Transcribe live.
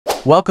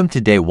Welcome to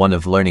day 1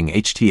 of learning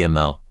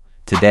HTML.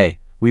 Today,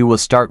 we will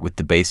start with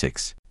the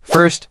basics.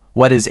 First,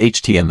 what is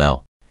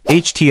HTML?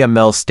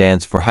 HTML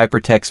stands for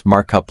Hypertext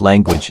Markup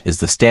Language, is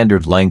the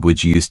standard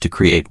language used to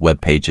create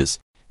web pages.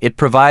 It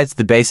provides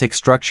the basic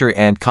structure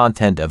and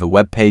content of a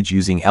web page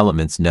using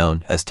elements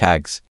known as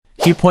tags.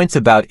 Key points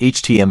about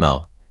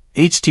HTML.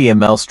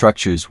 HTML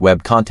structures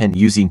web content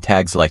using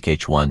tags like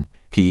h1,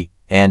 p,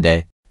 and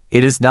a.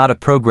 It is not a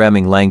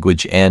programming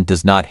language and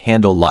does not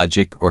handle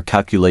logic or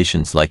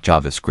calculations like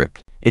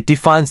JavaScript. It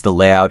defines the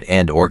layout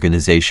and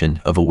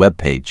organization of a web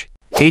page.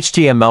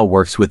 HTML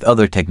works with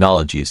other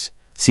technologies.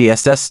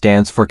 CSS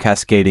stands for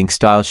Cascading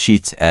Style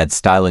Sheets, adds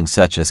styling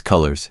such as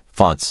colors,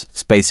 fonts,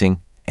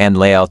 spacing, and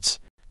layouts.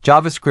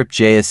 JavaScript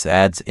JS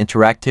adds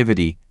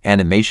interactivity,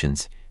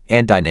 animations,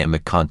 and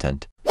dynamic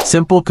content.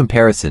 Simple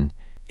comparison.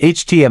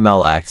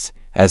 HTML acts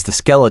as the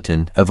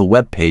skeleton of a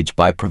web page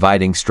by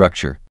providing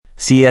structure.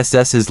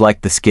 CSS is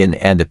like the skin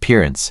and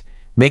appearance,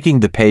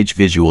 making the page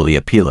visually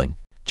appealing.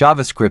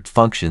 JavaScript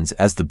functions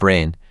as the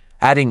brain,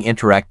 adding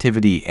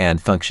interactivity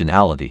and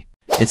functionality.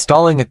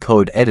 Installing a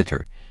code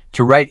editor.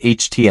 To write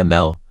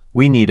HTML,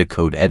 we need a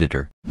code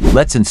editor.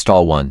 Let's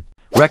install one.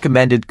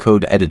 Recommended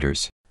code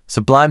editors.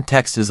 Sublime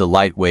Text is a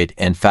lightweight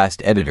and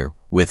fast editor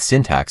with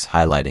syntax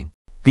highlighting.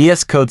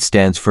 VS Code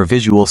stands for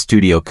Visual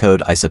Studio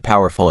Code, is a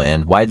powerful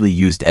and widely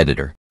used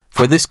editor.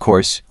 For this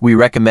course, we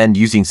recommend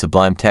using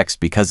Sublime Text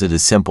because it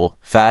is simple,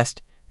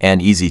 fast, and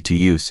easy to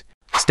use.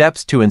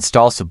 Steps to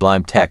install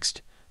Sublime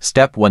Text.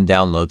 Step 1.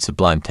 Download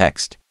Sublime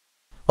Text.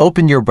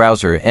 Open your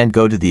browser and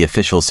go to the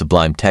official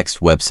Sublime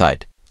Text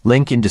website.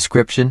 Link in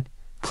description.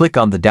 Click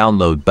on the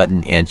download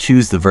button and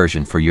choose the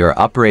version for your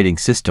operating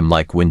system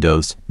like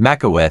Windows,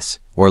 macOS,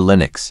 or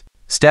Linux.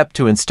 Step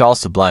 2. Install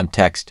Sublime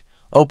Text.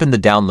 Open the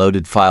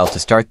downloaded file to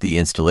start the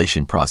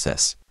installation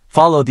process.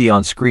 Follow the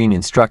on-screen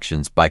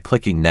instructions by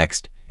clicking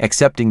Next,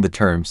 accepting the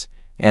terms,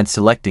 and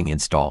selecting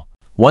Install.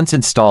 Once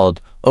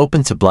installed,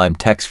 open Sublime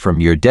Text from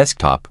your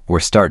desktop or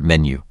Start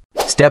menu.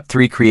 Step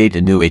 3. Create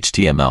a new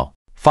HTML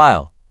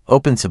file.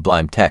 Open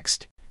Sublime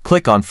Text.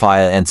 Click on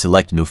File and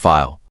select New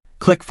File.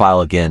 Click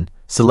File again,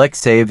 select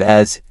Save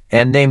As,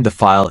 and name the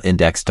file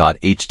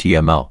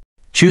index.html.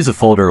 Choose a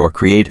folder or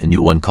create a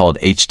new one called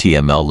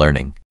HTML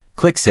Learning.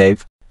 Click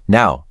Save.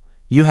 Now,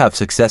 you have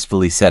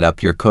successfully set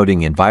up your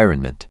coding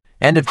environment.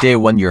 End of day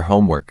 1. Your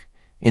homework.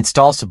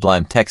 Install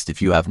Sublime Text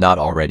if you have not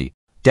already.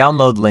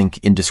 Download link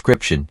in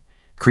description.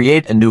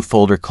 Create a new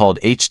folder called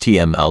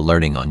HTML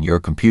Learning on your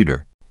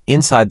computer.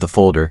 Inside the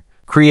folder,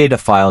 create a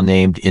file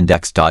named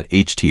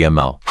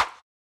index.html.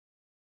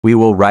 We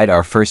will write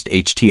our first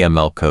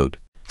HTML code.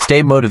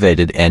 Stay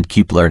motivated and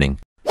keep learning.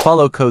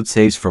 Follow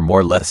CodeSaze for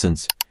more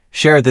lessons.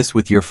 Share this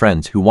with your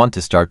friends who want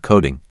to start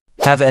coding.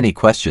 Have any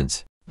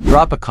questions?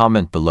 Drop a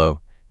comment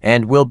below,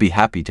 and we'll be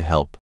happy to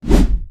help.